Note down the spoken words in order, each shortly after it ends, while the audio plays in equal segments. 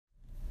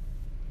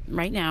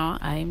Right now,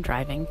 I'm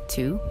driving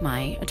to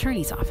my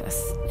attorney's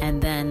office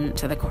and then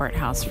to the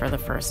courthouse for the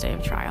first day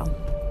of trial.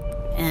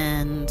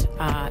 And,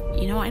 I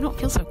don't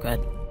feel so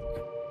good.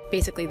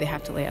 Basically, they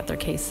have to lay out their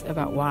case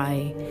about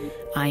why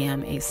I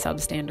am a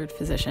substandard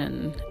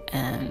physician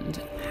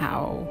and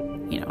how,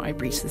 I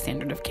breached the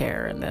standard of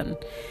care and then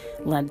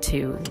led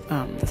to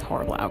this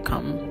horrible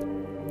outcome.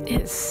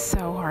 It is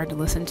so hard to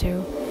listen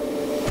to.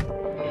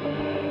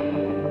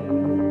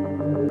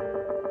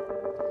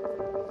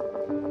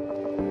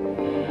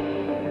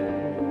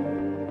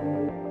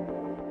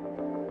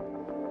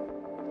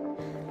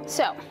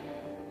 So,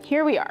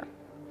 here we are.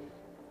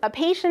 A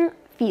patient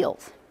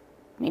feels,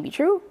 maybe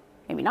true,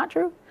 maybe not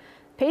true,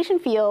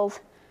 patient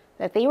feels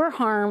that they were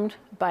harmed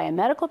by a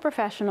medical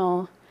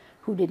professional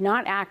who did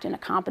not act in a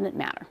competent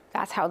manner.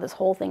 That's how this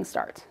whole thing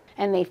starts.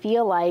 And they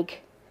feel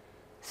like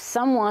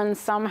someone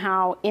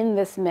somehow in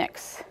this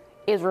mix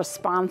is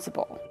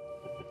responsible.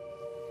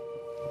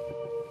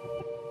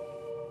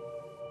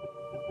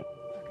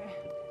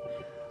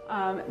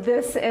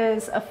 This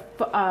is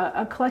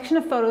a collection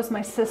of photos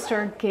my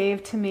sister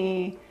gave to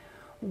me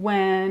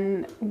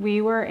when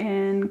we were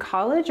in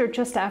college or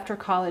just after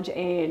college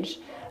age.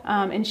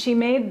 And she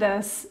made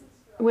this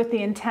with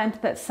the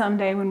intent that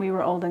someday when we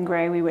were old and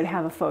gray, we would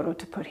have a photo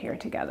to put here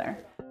together.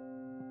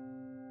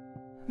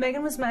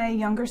 Megan was my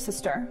younger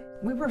sister.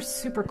 We were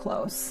super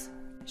close.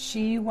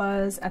 She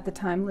was at the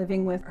time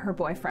living with her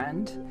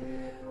boyfriend.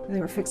 They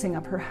were fixing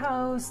up her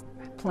house,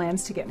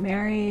 plans to get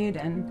married,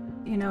 and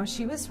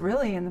she was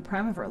really in the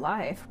prime of her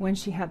life when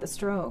she had the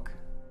stroke.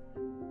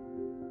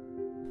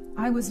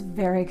 I was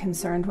very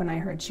concerned when I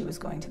heard she was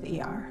going to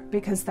the ER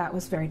because that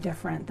was very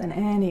different than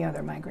any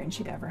other migraine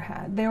she'd ever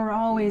had. We were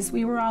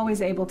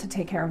always able to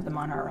take care of them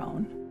on our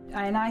own.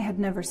 And I had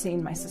never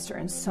seen my sister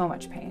in so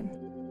much pain.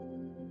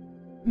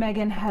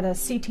 Megan had a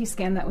CT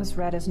scan that was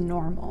read as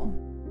normal.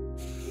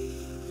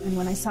 And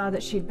when I saw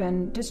that she'd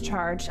been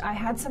discharged, I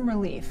had some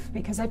relief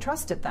because I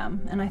trusted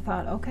them. And I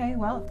thought, okay,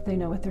 well, they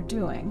know what they're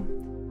doing.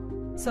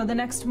 So the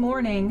next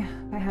morning,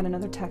 I had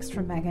another text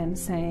from Megan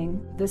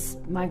saying, this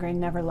migraine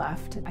never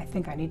left. I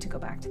think I need to go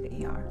back to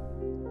the ER.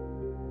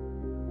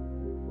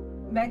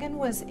 Megan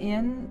was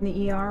in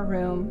the ER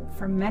room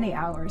for many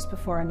hours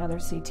before another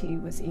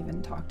CT was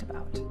even talked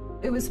about.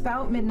 It was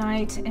about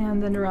midnight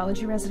and the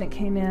neurology resident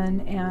came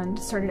in and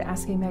started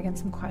asking Megan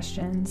some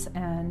questions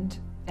and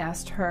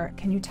asked her,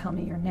 can you tell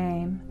me your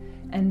name?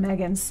 And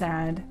Megan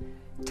said,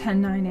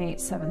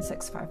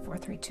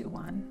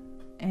 1098-765-4321.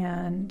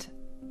 And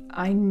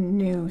I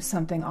knew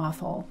something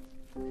awful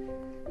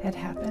had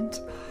happened.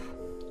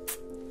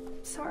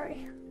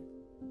 Sorry.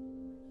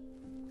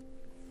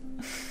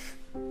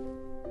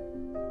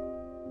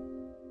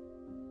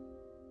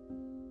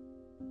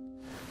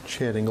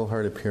 Chad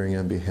Engelhardt appearing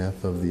on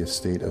behalf of the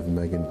estate of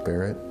Megan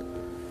Barrett.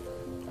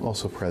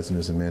 Also present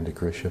is Amanda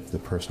Grisham, the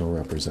personal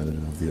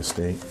representative of the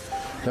estate.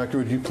 Doctor,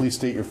 would you please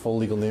state your full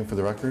legal name for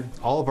the record?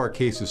 All of our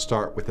cases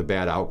start with a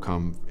bad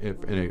outcome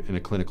in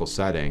a clinical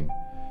setting.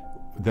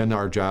 Then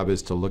our job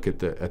is to look at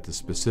the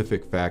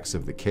specific facts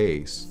of the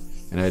case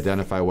and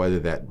identify whether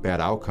that bad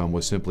outcome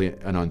was simply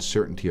an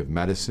uncertainty of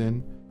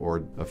medicine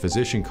or a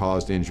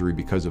physician-caused injury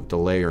because of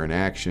delay or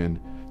inaction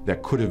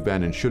that could have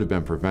been and should have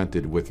been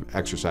prevented with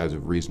exercise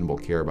of reasonable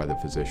care by the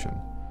physician.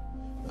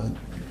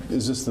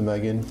 Is this the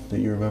Megan that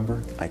you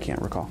remember? I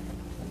can't recall.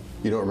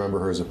 You don't remember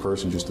her as a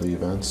person, just the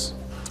events?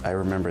 I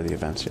remember the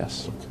events,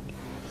 yes.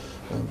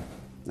 Okay.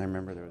 I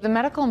remember there was... The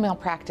medical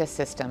malpractice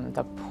system,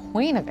 the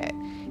point of it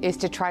is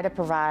to try to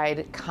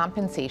provide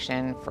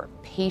compensation for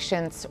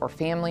patients or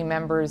family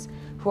members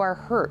who are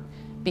hurt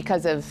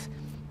because of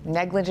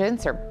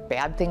negligence or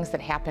bad things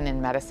that happen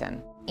in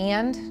medicine.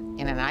 And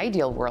in an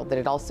ideal world, that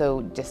it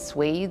also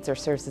dissuades or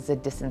serves as a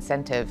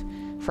disincentive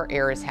for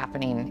errors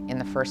happening in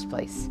the first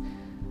place.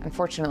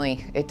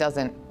 Unfortunately, it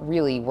doesn't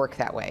really work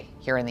that way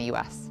here in the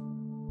US.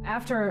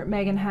 After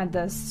Megan had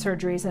the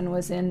surgeries and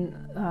was in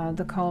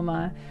the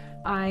coma,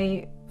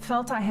 I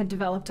felt I had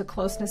developed a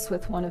closeness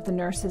with one of the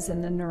nurses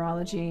in the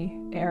neurology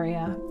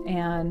area,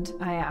 and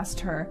I asked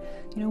her,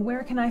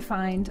 where can I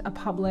find a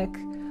public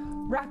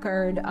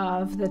record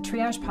of the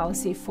triage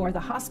policy for the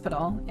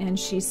hospital? And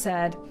she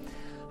said,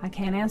 I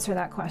can't answer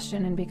that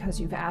question, and because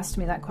you've asked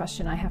me that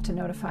question, I have to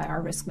notify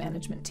our risk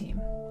management team.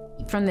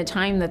 From the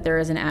time that there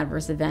is an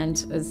adverse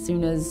event, as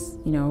soon as,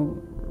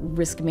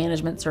 risk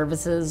management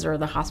services or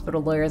the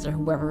hospital lawyers or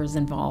whoever is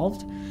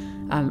involved,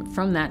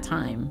 from that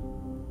time,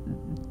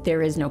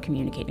 there is no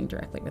communicating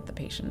directly with the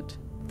patient.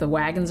 The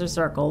wagons are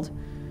circled,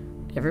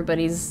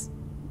 everybody's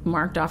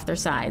marked off their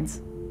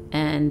sides,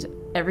 and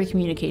every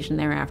communication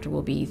thereafter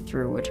will be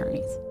through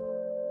attorneys.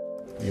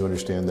 You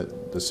understand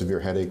that the severe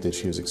headache that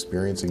she was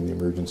experiencing in the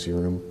emergency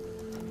room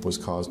was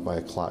caused by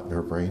a clot in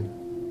her brain?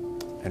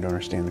 I don't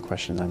understand the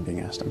question I'm being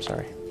asked, I'm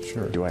sorry.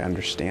 Sure. Do I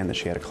understand that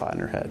she had a clot in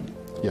her head?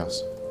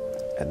 Yes.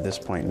 At this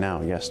point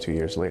now, yes, 2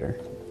 years later.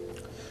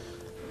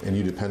 And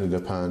you depended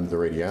upon the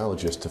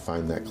radiologist to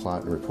find that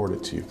clot and report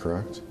it to you,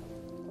 correct?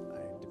 I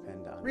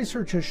depend on...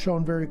 Research has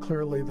shown very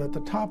clearly that the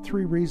top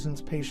 3 reasons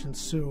patients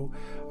sue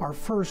are: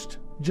 first,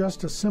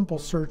 just a simple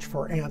search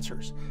for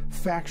answers,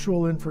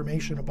 factual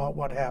information about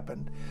what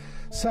happened.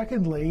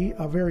 Secondly,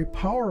 a very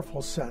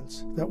powerful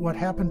sense that what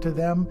happened to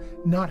them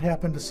not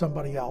happened to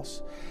somebody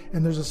else.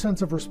 And there's a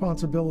sense of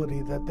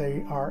responsibility that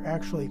they are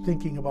actually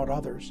thinking about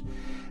others.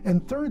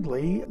 And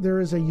thirdly, there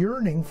is a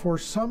yearning for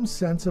some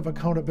sense of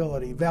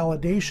accountability,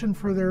 validation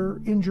for their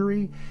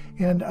injury,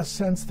 and a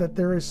sense that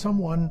there is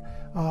someone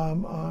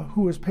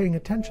who is paying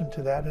attention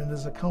to that and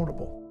is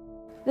accountable.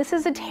 This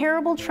is a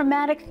terrible,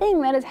 traumatic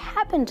thing that has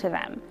happened to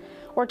them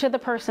or to the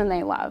person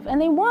they love, and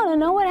they want to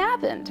know what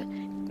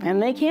happened. And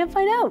they can't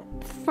find out.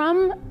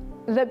 From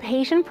the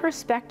patient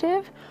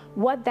perspective,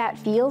 what that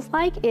feels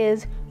like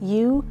is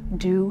you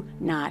do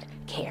not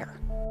care.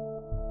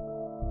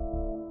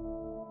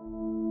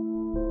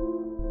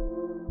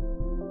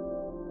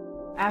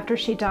 After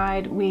she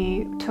died,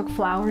 we took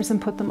flowers and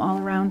put them all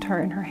around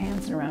her, in her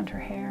hands and around her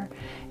hair.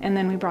 And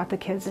then we brought the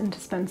kids in to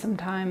spend some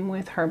time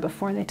with her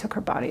before they took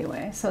her body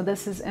away. So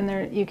this is, and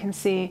there you can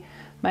see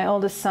my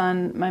oldest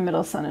son, my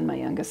middle son, and my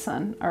youngest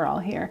son are all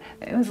here.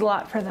 It was a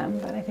lot for them,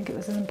 but I think it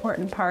was an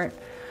important part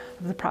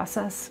of the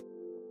process.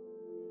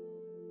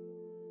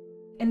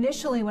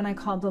 Initially, when I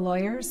called the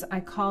lawyers, I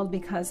called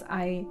because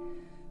I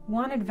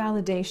wanted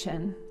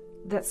validation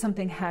that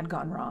something had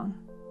gone wrong.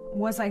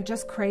 Was I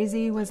just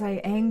crazy? Was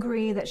I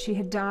angry that she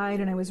had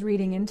died and I was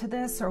reading into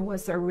this, or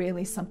was there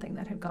really something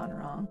that had gone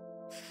wrong?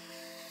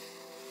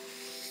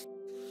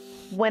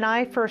 When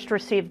I first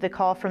received the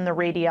call from the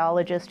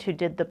radiologist who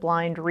did the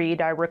blind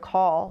read, I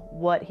recall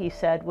what he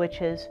said,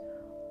 which is,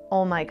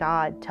 "Oh my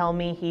God, tell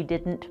me he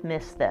didn't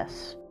miss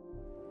this."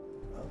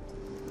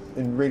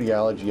 In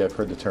radiology, I've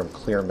heard the term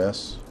clear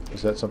miss.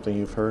 Is that something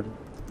you've heard?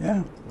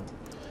 Yeah.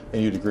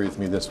 And you'd agree with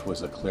me this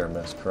was a clear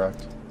miss,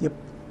 correct? Yep.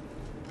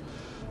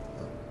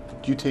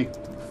 Do you take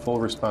full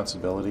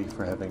responsibility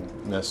for having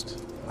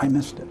missed? I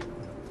missed it.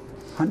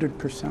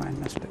 100% I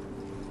missed it.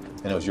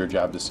 And it was your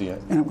job to see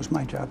it? And it was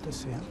my job to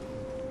see it.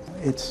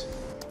 It's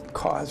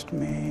caused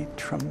me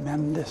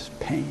tremendous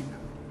pain.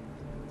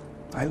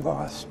 I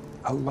lost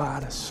a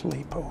lot of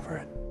sleep over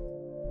it.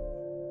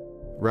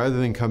 Rather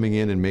than coming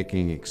in and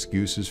making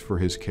excuses for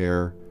his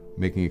care,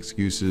 making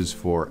excuses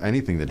for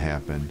anything that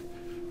happened,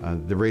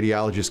 the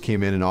radiologist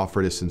came in and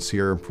offered a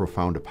sincere and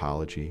profound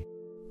apology.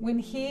 When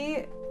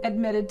he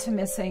admitted to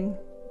missing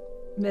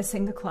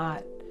the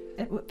clot,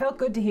 it felt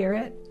good to hear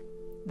it,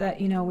 that,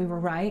 you know, we were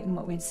right in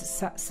what we'd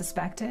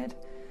suspected,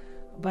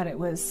 but it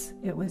was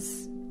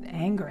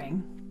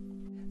angering.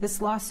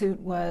 This lawsuit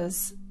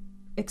was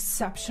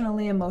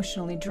exceptionally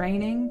emotionally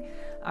draining.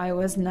 I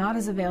was not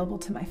as available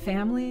to my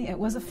family. It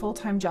was a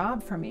full-time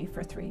job for me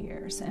for 3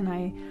 years, and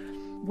I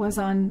was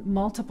on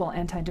multiple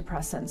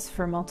antidepressants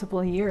for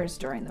multiple years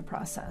during the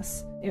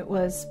process. It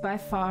was by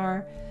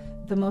far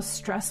the most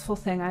stressful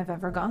thing I've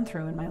ever gone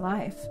through in my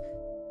life.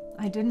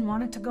 I didn't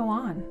want it to go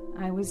on.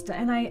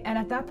 And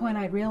at that point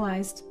I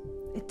realized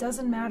it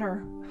doesn't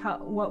matter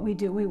what we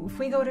do. If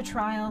we go to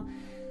trial,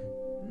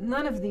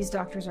 none of these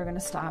doctors are going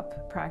to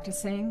stop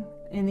practicing.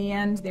 In the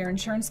end, their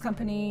insurance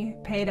company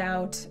paid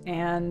out,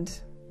 and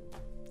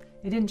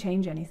it didn't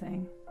change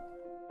anything.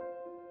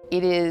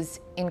 It is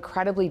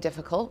incredibly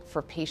difficult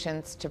for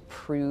patients to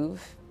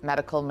prove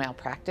medical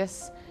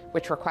malpractice,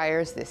 which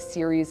requires this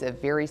series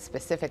of very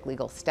specific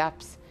legal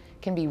steps,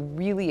 can be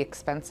really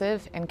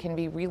expensive, and can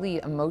be really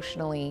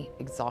emotionally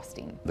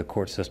exhausting. The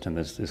court system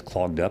is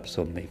clogged up,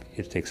 so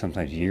it takes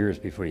sometimes years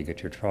before you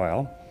get your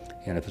trial.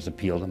 And if it's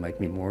appealed, it might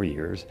be more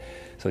years.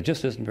 So it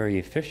just isn't very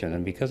efficient.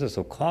 And because it's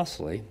so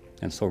costly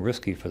and so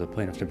risky for the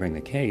plaintiff to bring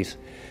the case,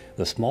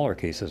 the smaller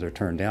cases are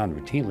turned down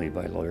routinely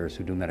by lawyers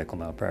who do medical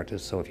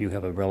malpractice. So if you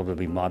have a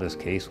relatively modest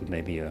case with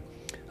maybe a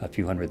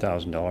few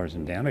 $100,000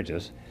 in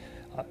damages,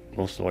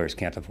 most lawyers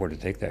can't afford to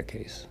take that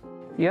case.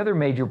 The other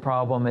major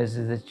problem is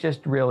it's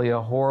just really a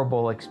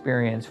horrible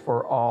experience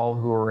for all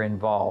who are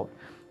involved.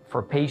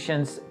 For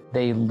patients,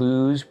 they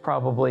lose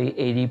probably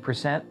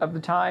 80% of the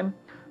time.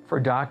 For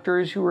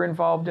doctors who are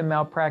involved in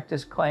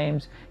malpractice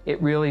claims,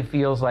 it really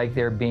feels like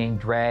they're being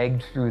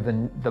dragged through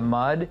the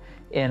mud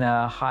in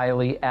a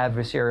highly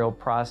adversarial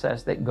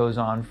process that goes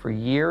on for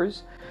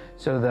years.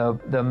 So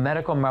the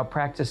medical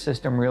malpractice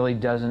system really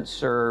doesn't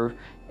serve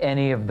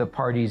any of the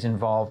parties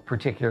involved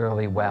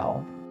particularly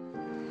well.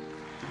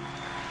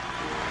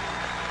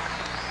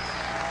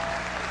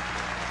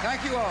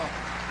 Thank you all.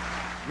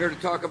 I'm here to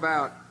talk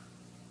about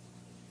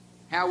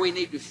how we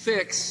need to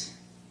fix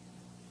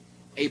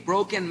a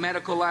broken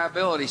medical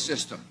liability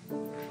system.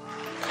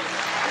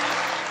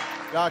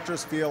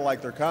 Doctors feel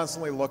like they're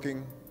constantly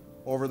looking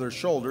over their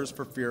shoulders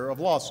for fear of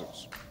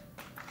lawsuits.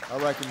 I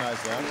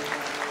recognize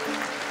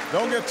that.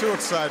 Don't get too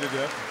excited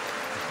yet.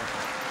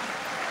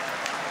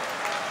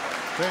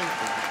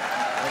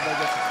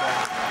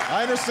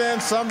 I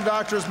understand some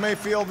doctors may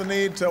feel the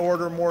need to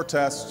order more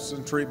tests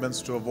and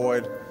treatments to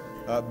avoid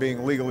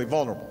being legally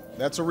vulnerable.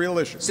 That's a real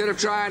issue. Instead of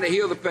trying to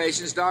heal the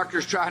patients,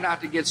 doctors try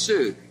not to get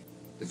sued.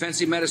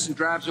 Defensive medicine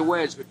drives a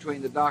wedge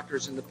between the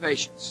doctors and the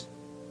patients.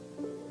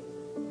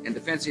 And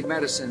defensive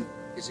medicine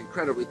is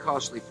incredibly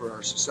costly for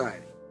our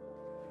society.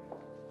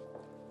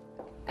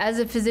 As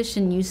a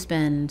physician, you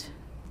spend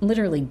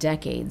literally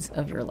decades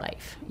of your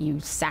life. You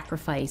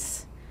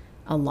sacrifice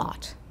a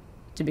lot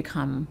to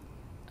become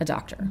a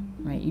doctor,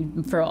 right?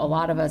 For a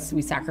lot of us,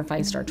 we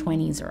sacrificed our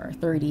 20s or our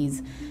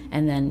 30s,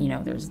 and then,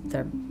 there's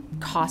the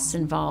costs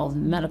involved,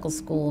 medical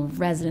school,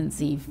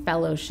 residency,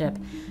 fellowship,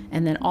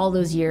 and then all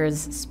those years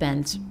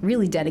spent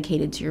really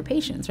dedicated to your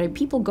patients, right?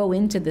 People go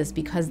into this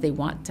because they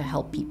want to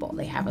help people.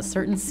 They have a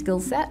certain skill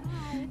set,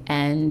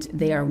 and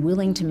they are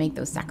willing to make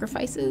those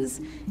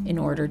sacrifices in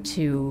order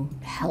to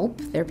help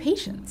their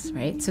patients,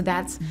 right? So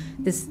that's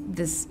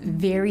this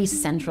very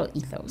central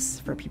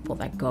ethos for people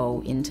that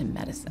go into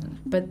medicine.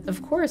 But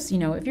of course,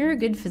 if you're a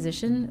good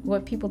physician,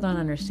 what people don't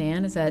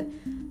understand is that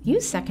you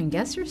second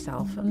guess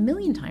yourself a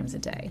million times a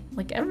day.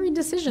 Like every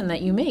decision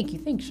that you make, you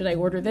think, should I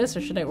order this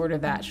or should I order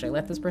that? Should I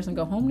let this person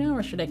go home now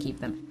or should I keep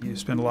them? You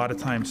spend a lot of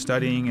time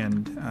studying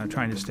and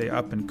trying to stay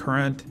up and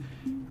current,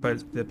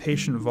 but the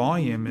patient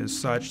volume is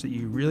such that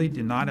you really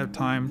do not have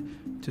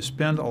time to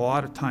spend a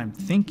lot of time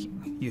thinking.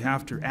 You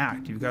have to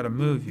act, you've got to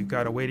move, you've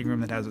got a waiting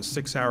room that has a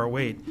 6-hour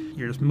wait.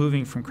 You're just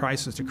moving from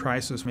crisis to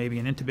crisis, maybe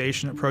an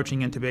intubation,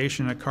 approaching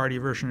intubation, a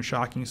cardioversion,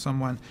 shocking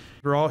someone.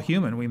 We're all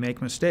human, we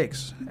make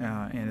mistakes,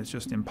 and it's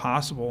just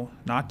impossible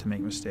not to make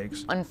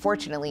mistakes.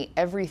 Unfortunately,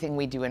 everything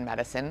we do in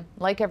medicine,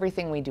 like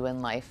everything we do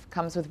in life,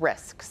 comes with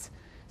risks.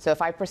 So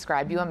if I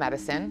prescribe you a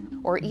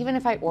medicine, or even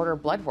if I order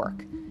blood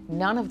work,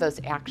 none of those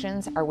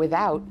actions are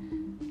without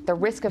the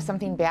risk of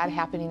something bad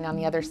happening on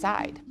the other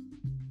side.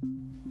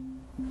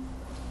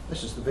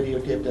 This is the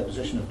videotaped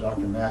deposition of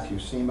Dr. Matthew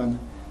Seaman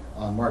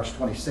on March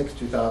 26,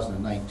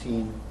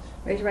 2019.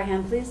 Raise your right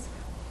hand, please.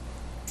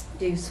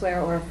 Do you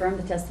swear or affirm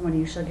the testimony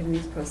you shall give in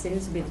these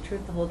proceedings to be the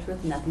truth, the whole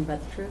truth, and nothing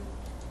but the truth?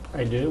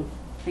 I do.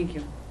 Thank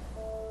you.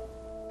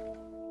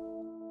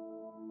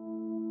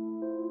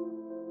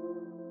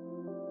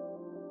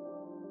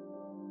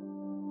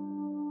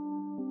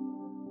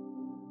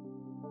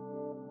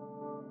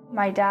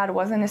 My dad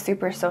wasn't a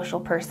super social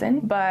person,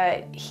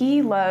 but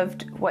he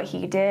loved what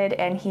he did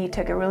and he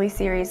took it really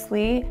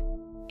seriously.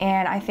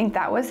 And I think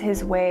that was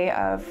his way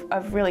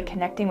of really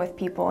connecting with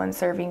people and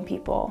serving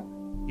people.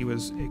 He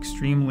was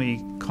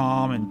extremely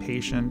calm and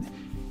patient,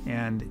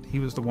 and he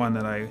was the one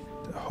that I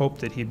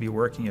hoped that he'd be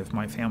working if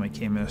my family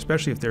came in,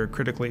 especially if they were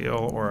critically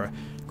ill or a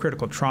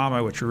critical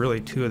trauma, which are really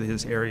two of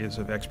his areas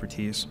of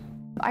expertise.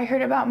 I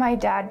heard about my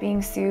dad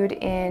being sued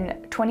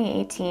in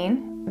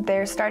 2018.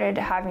 There started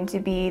having to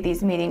be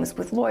these meetings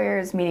with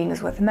lawyers,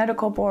 meetings with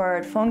medical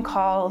board, phone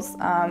calls,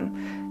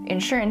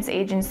 insurance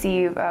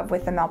agency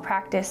with the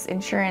malpractice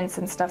insurance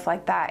and stuff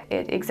like that.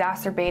 It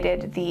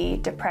exacerbated the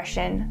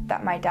depression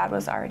that my dad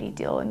was already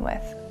dealing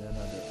with.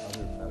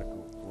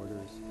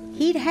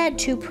 He'd had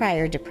 2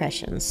 prior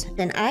depressions,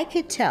 and I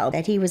could tell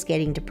that he was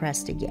getting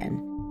depressed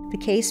again. The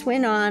case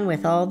went on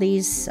with all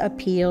these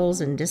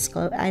appeals and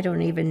I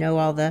don't even know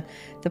all the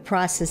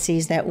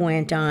processes that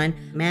went on.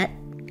 Matt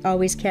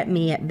always kept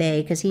me at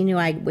bay because he knew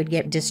I would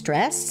get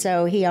distressed,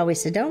 so he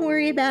always said, don't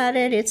worry about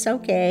it, it's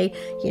okay.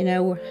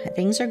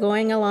 Things are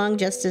going along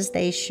just as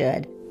they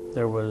should.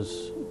 There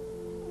was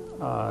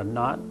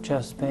not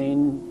chest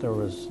pain, there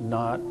was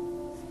not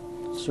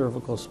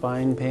cervical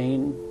spine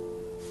pain,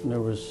 and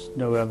there was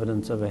no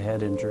evidence of a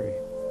head injury.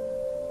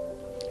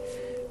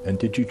 And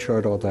did you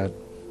chart all that?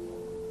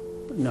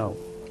 No.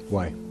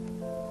 Why?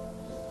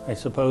 I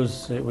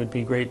suppose it would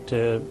be great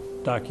to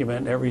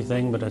document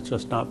everything, but it's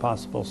just not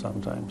possible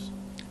sometimes.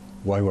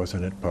 Why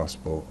wasn't it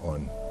possible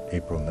on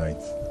April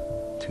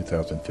 9th,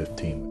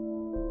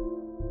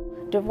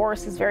 2015?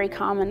 Divorce is very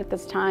common at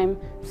this time.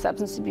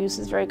 Substance abuse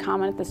is very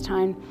common at this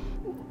time.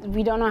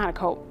 We don't know how to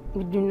cope.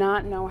 We do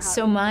not know how.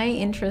 So my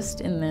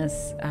interest in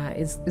this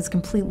is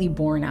completely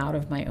born out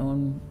of my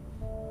own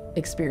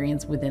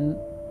experience within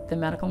the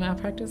medical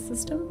malpractice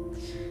system.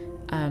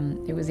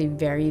 It was a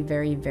very,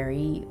 very,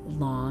 very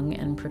long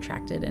and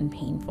protracted and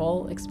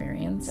painful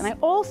experience. And I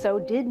also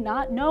did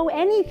not know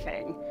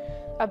anything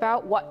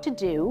about what to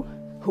do,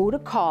 who to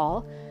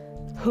call,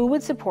 who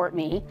would support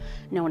me.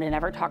 No one had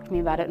ever talked to me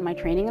about it in my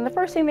training. And the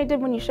first thing they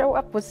did when you show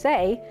up was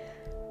say,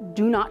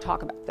 do not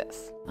talk about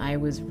this. I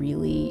was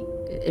really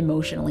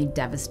emotionally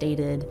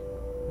devastated.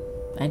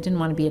 I didn't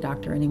want to be a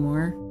doctor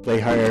anymore. They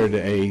hired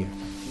a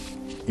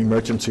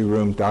emergency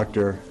room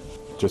doctor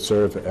to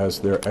serve as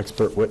their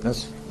expert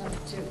witness.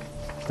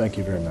 Thank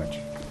you very much.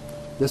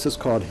 This is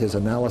called his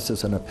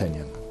analysis and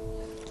opinion.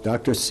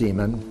 Dr.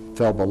 Seaman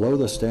fell below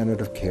the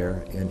standard of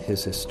care in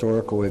his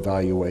historical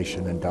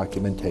evaluation and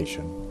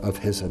documentation of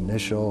his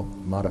initial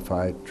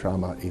modified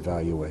trauma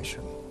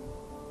evaluation.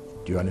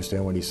 Do you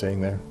understand what he's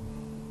saying there?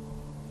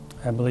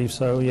 I believe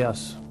so,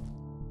 yes.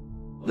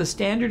 The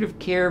standard of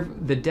care,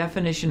 the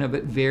definition of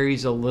it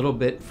varies a little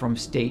bit from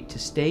state to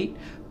state,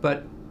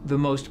 but The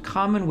most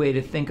common way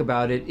to think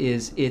about it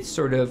is it's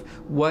sort of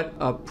what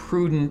a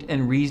prudent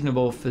and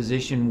reasonable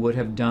physician would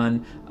have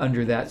done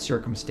under that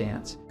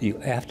circumstance. You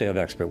have to have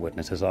expert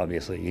witnesses,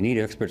 obviously. You need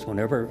experts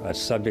whenever a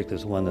subject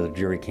is one that the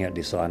jury can't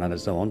decide on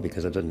its own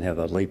because it doesn't have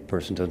a lay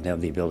person, doesn't have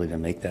the ability to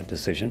make that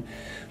decision.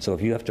 So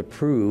if you have to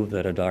prove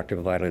that a doctor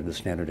violated the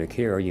standard of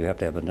care, you have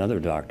to have another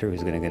doctor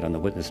who's going to get on the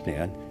witness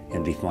stand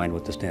and define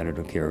what the standard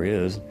of care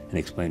is and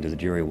explain to the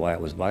jury why it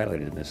was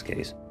violated in this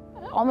case.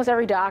 Almost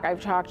every doc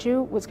I've talked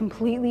to was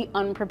completely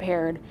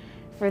unprepared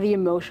for the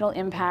emotional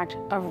impact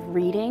of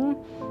reading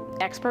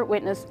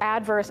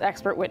adverse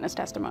expert witness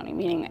testimony,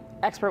 meaning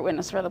expert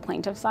witness for the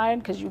plaintiff side,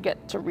 because you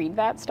get to read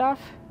that stuff.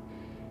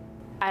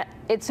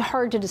 It's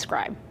hard to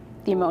describe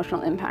the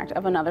emotional impact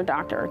of another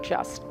doctor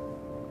just,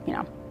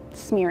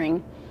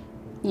 smearing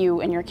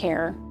you and your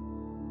care.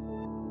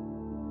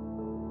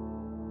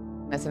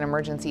 As an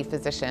emergency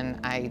physician,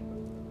 I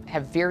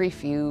have very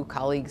few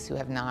colleagues who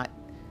have not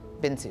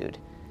been sued.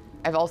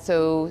 I've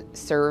also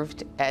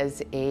served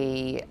as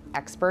an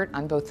expert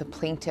on both the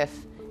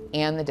plaintiff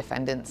and the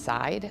defendant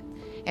side.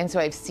 And so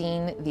I've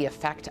seen the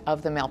effect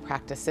of the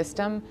malpractice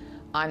system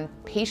on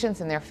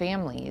patients and their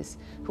families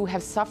who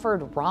have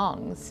suffered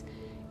wrongs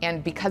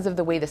and because of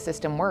the way the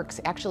system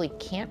works, actually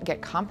can't get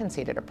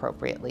compensated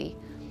appropriately.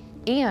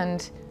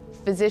 And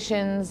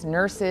physicians,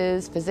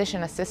 nurses,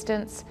 physician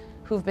assistants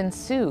who've been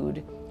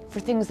sued for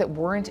things that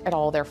weren't at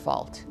all their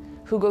fault,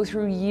 who go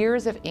through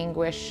years of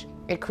anguish.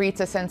 It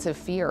creates a sense of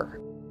fear,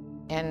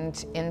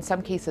 and in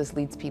some cases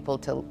leads people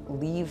to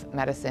leave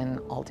medicine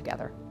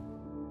altogether.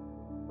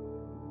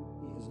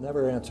 He's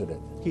never answered it.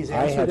 He's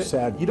I answered have it.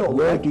 said, You don't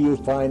where like- do you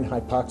find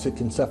hypoxic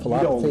encephalopathy?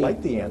 You don't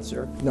like the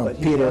answer, No, but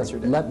he Peter,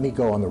 answered it. let me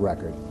go on the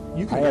record.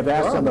 You can I have go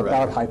asked on him the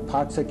about record.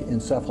 hypoxic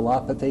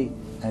encephalopathy,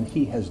 and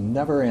he has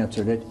never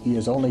answered it. He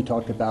has only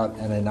talked about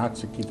an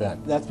anoxic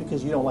event. That's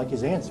because you don't like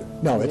his answer.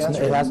 No, His it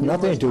answer has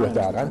nothing to do with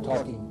numerous that. I'm times.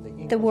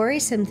 talking... The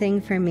worrisome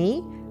thing for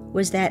me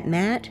was that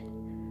Matt's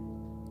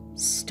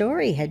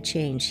story had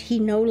changed. He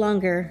no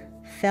longer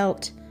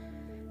felt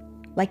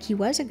like he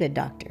was a good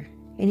doctor,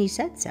 and he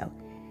said so.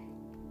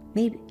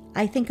 Maybe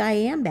I think I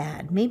am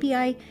bad. Maybe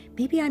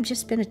I've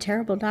just been a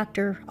terrible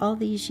doctor all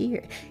these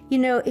years. He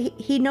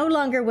no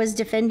longer was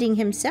defending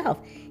himself.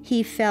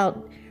 He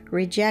felt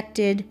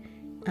rejected,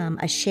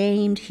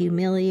 ashamed,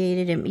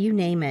 humiliated, and you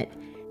name it.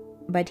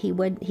 But he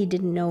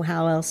didn't know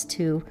how else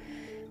to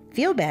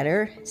feel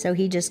better, so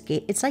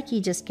it's like he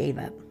just gave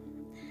up.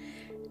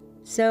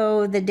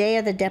 So the day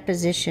of the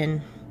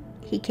deposition,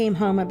 he came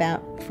home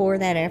about 4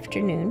 that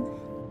afternoon,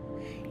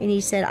 and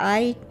he said,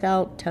 I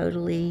felt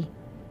totally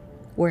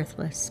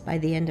worthless by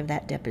the end of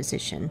that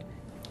deposition.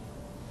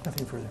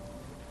 Nothing further.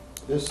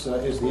 This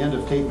is the end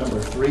of tape number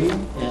 3,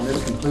 and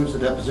this concludes the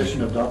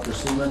deposition of Dr.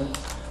 Seaman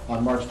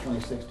on March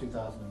 26,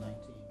 2019.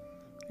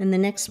 And the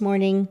next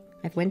morning,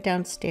 I went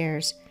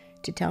downstairs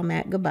to tell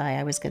Matt goodbye.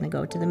 I was going to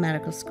go to the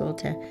medical school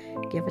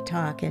to give a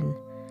talk, and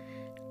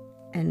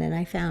then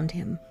I found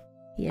him.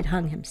 He had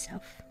hung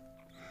himself.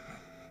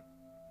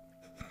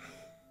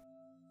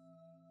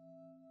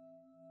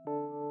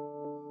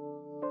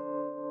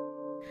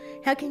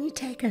 How can you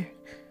take an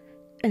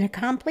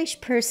accomplished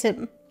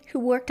person who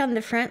worked on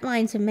the front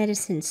lines of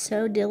medicine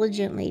so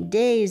diligently,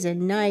 days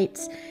and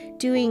nights,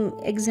 doing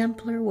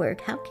exemplar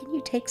work, how can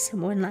you take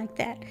someone like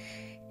that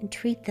and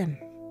treat them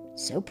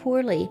so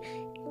poorly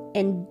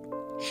and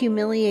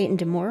humiliate and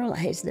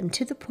demoralize them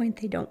to the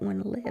point they don't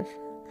want to live?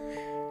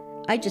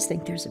 I just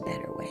think there's a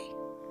better way.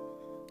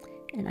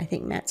 And I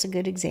think Matt's a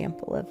good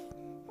example of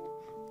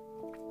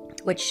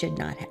what should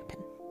not happen.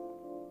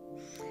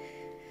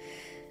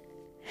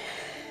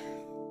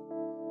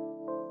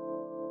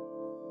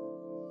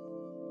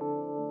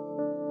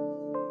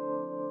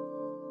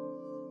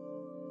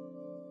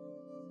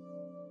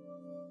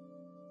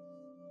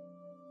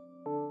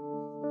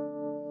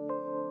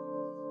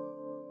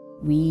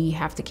 We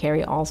have to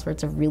carry all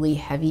sorts of really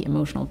heavy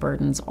emotional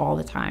burdens all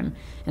the time,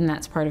 and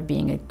that's part of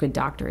being a good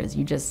doctor. Is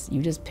you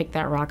just pick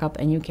that rock up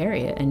and you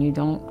carry it, and you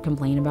don't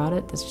complain about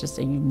it. That's just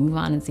you move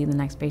on and see the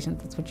next patient.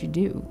 That's what you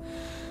do.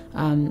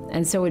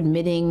 And so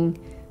admitting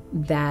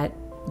that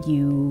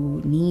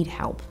you need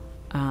help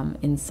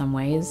in some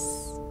ways,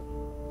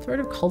 sort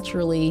of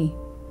culturally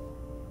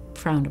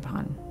frowned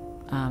upon,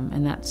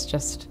 and that's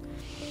just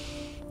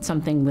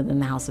something within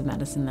the House of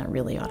Medicine that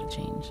really ought to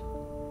change.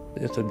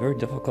 It's a very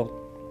difficult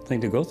thing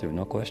to go through,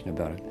 no question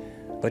about it.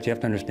 But you have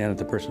to understand that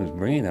the person who's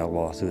bringing that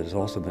lawsuit has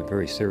also been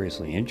very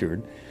seriously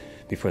injured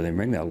before they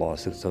bring that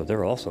lawsuit, so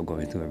they're also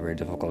going through a very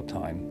difficult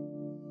time.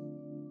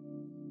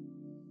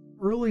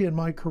 Early in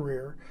my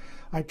career,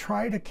 I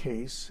tried a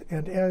case,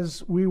 and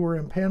as we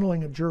were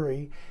impaneling a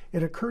jury,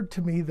 it occurred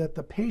to me that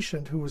the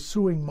patient who was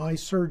suing my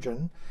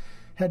surgeon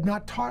had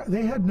not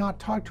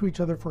talked to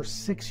each other for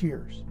 6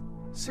 years.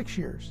 6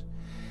 years.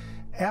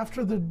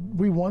 After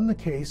we won the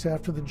case,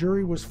 after the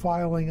jury was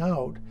filing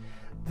out,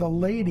 the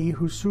lady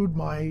who sued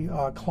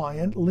my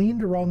client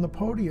leaned around the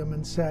podium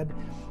and said,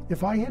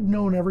 if I had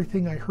known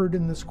everything I heard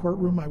in this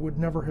courtroom, I would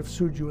never have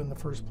sued you in the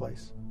first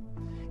place.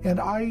 And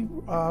I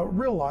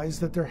realized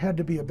that there had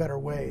to be a better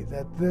way,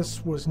 that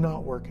this was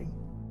not working.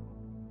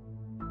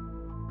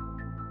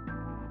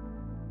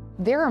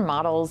 There are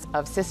models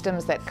of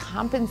systems that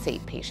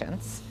compensate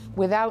patients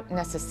without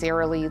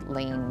necessarily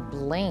laying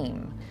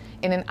blame.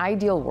 In an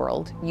ideal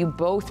world, you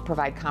both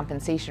provide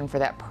compensation for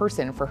that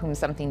person for whom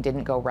something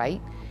didn't go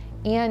right,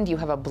 and you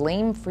have a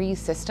blame-free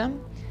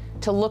system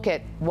to look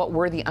at what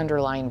were the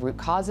underlying root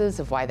causes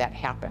of why that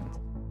happened.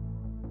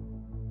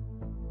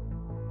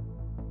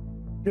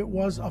 It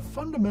was a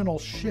fundamental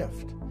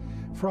shift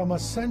from a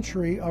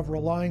century of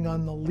relying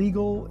on the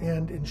legal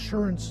and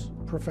insurance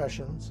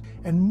professions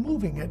and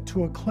moving it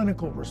to a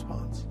clinical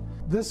response.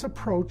 This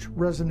approach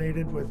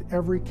resonated with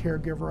every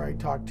caregiver I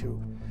talked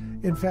to.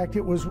 In fact,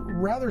 it was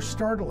rather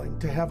startling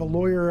to have a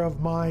lawyer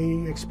of my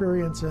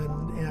experience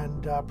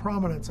and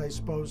prominence, I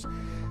suppose,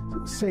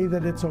 say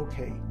that it's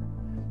okay.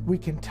 We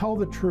can tell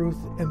the truth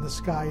and the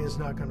sky is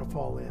not going to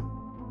fall in.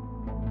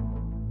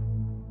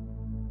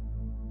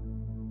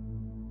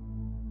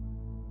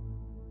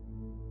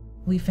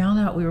 We found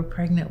out we were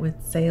pregnant with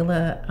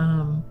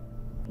Selah,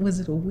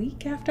 was it a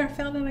week after I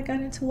found out I got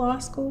into law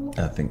school?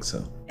 I think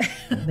so.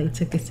 They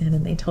took us in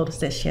and they told us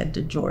that she had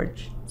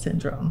DeGeorge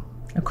syndrome,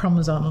 a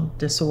chromosomal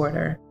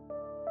disorder.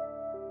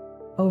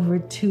 Over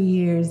 2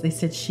 years, they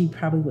said she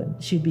probably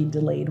wouldn't. She'd be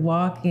delayed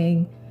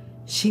walking.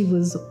 She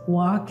was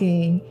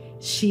walking.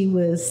 She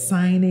was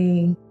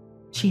signing.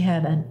 She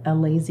had a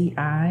lazy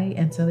eye.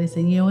 And so they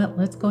said, you know what,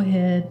 let's go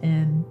ahead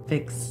and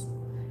fix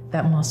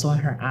that muscle in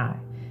her eye.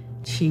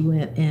 She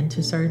went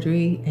into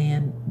surgery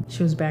and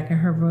she was back in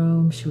her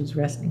room. She was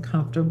resting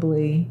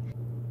comfortably.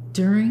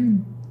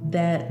 During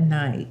that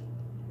night,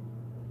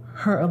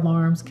 her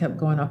alarms kept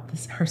going up,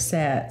 her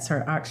SATs,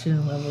 her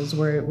oxygen levels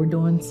were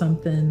doing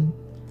something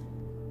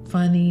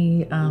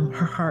funny.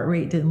 Her heart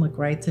rate didn't look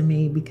right to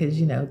me because,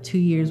 2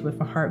 years with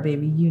a heart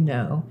baby, you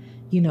know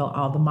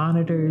all the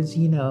monitors,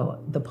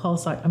 the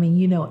pulse,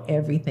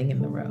 everything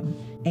in the room.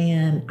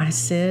 And I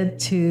said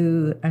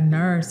to a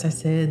nurse, I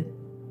said,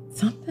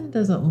 something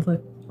doesn't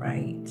look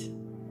right.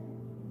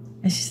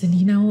 And she said,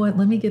 you know what,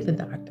 let me get the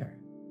doctor.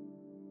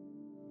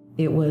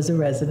 It was a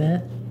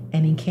resident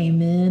and he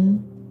came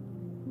in.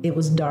 It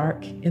was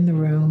dark in the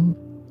room.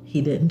 He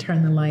didn't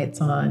turn the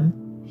lights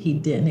on. He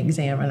didn't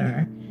examine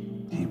her.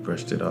 He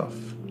brushed it off.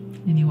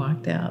 And he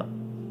walked out.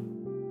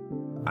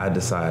 I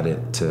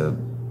decided to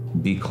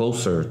be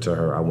closer to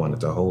her. I wanted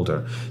to hold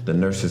her. The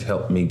nurses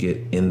helped me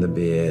get in the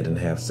bed and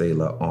have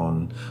Selah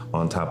on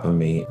top of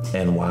me.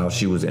 And while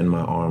she was in my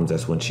arms,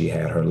 that's when she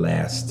had her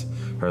last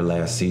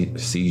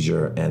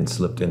seizure and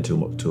slipped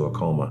into a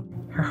coma.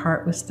 Her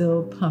heart was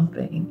still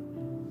pumping,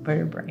 but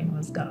her brain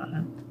was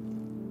gone.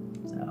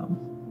 So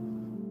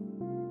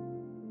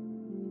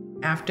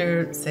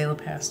after Selah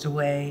passed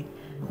away,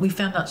 we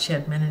found out she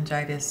had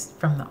meningitis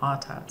from the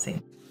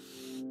autopsy.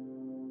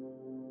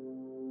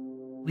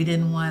 We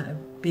didn't want a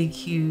big,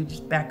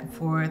 huge back and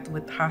forth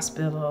with the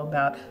hospital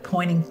about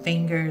pointing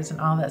fingers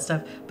and all that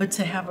stuff, but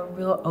to have a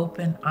real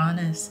open,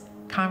 honest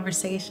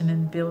conversation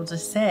and be able to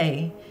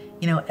say,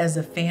 as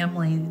a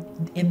family,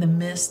 in the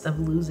midst of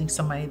losing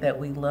somebody that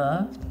we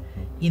loved,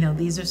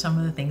 these are some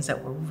of the things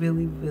that were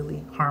really,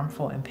 really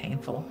harmful and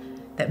painful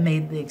that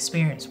made the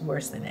experience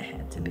worse than it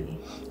had to be.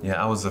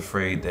 Yeah, I was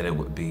afraid that it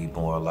would be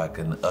more like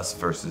an us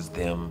versus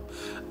them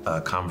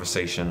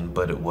conversation,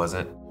 but it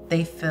wasn't.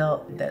 They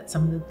felt that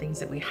some of the things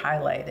that we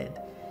highlighted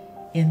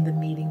in the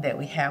meeting that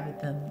we had with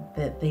them,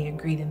 that they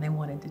agreed and they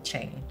wanted to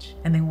change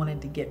and they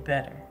wanted to get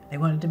better. They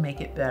wanted to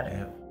make it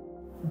better.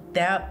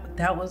 Yeah.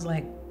 That was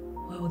like,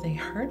 whoa, they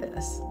heard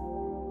us.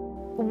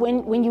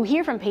 When you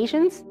hear from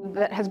patients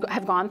that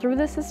have gone through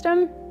this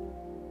system,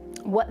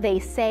 what they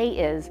say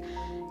is,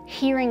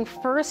 hearing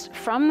first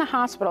from the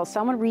hospital,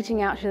 someone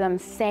reaching out to them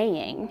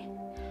saying,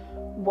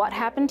 what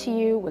happened to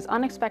you was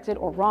unexpected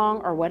or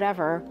wrong or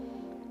whatever,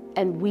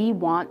 and we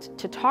want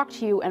to talk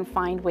to you and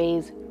find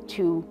ways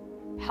to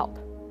help.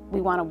 We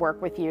want to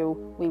work with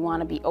you, we want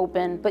to be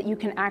open, but you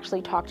can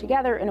actually talk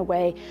together in a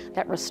way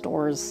that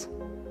restores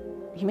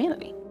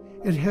humanity.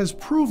 It has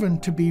proven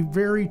to be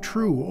very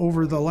true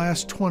over the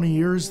last 20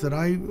 years that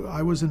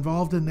I was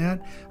involved in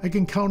that. I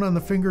can count on the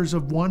fingers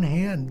of one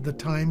hand the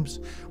times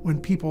when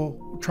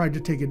people tried to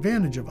take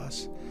advantage of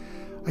us.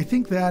 I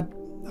think that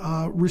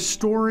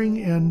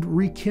restoring and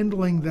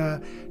rekindling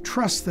the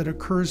trust that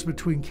occurs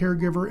between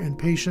caregiver and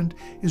patient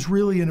is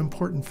really an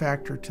important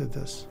factor to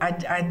this.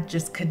 I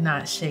just could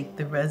not shake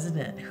the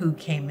resident who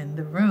came in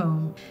the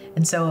room.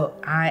 And so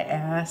I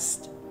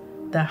asked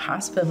the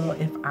hospital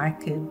if I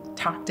could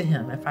talk to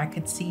him, if I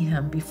could see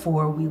him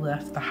before we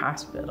left the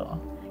hospital.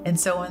 And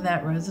so when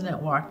that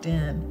resident walked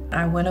in,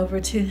 I went over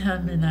to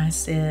him and I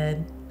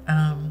said,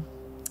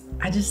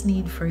 I just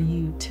need for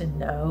you to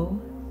know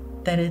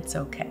that it's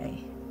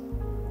okay.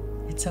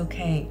 It's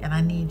okay, and I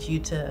need you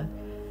to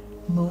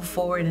move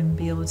forward and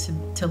be able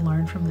to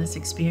learn from this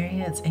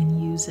experience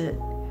and use it,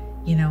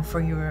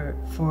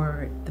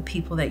 for the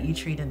people that you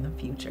treat in the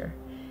future.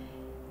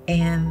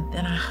 And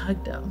then I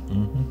hugged him.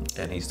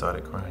 Mm-hmm. And he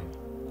started crying.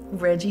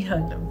 Reggie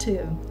hugged him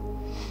too.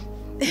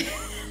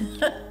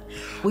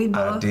 We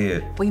both I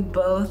did. We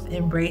both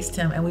embraced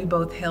him and we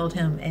both held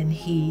him, and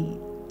he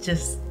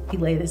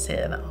laid his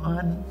head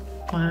on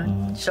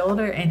my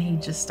shoulder and he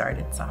just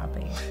started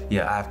sobbing.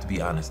 Yeah, I have to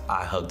be honest,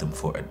 I hugged him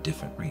for a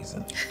different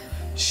reason.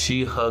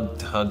 She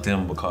hugged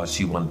him because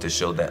she wanted to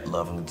show that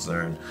love and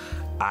concern.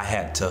 I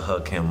had to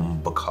hug him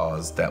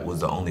because that was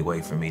the only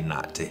way for me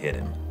not to hit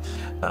him.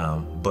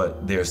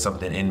 But there's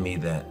something in me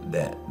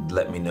that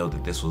let me know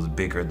that this was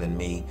bigger than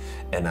me,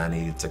 and I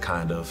needed to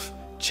kind of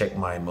check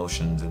my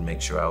emotions and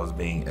make sure I was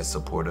being as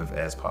supportive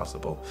as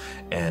possible.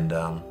 And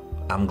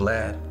I'm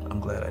glad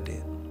I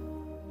did.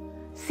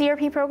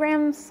 CRP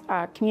programs,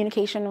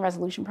 communication and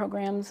resolution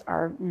programs,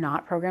 are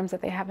not programs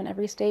that they have in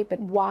every state, but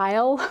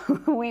while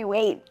we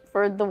wait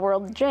for the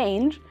world to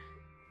change,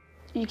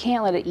 you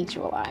can't let it eat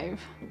you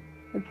alive.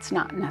 It's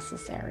not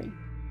necessary.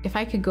 If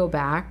I could go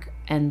back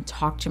and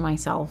talk to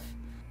myself,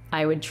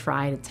 I would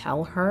try to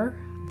tell her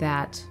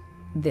that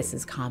this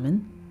is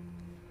common.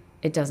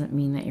 It doesn't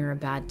mean that you're a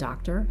bad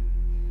doctor.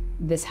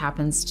 This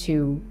happens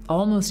to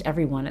almost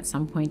everyone at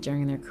some point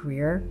during their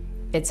career.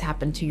 It's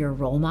happened to your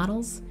role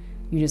models.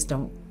 You just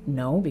don't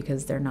know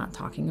because they're not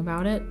talking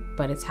about it,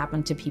 but it's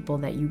happened to people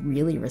that you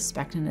really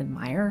respect and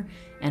admire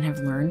and have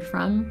learned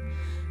from.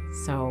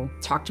 So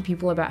talk to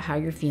people about how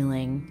you're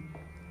feeling,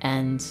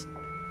 and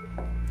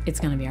it's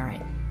gonna be all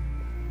right.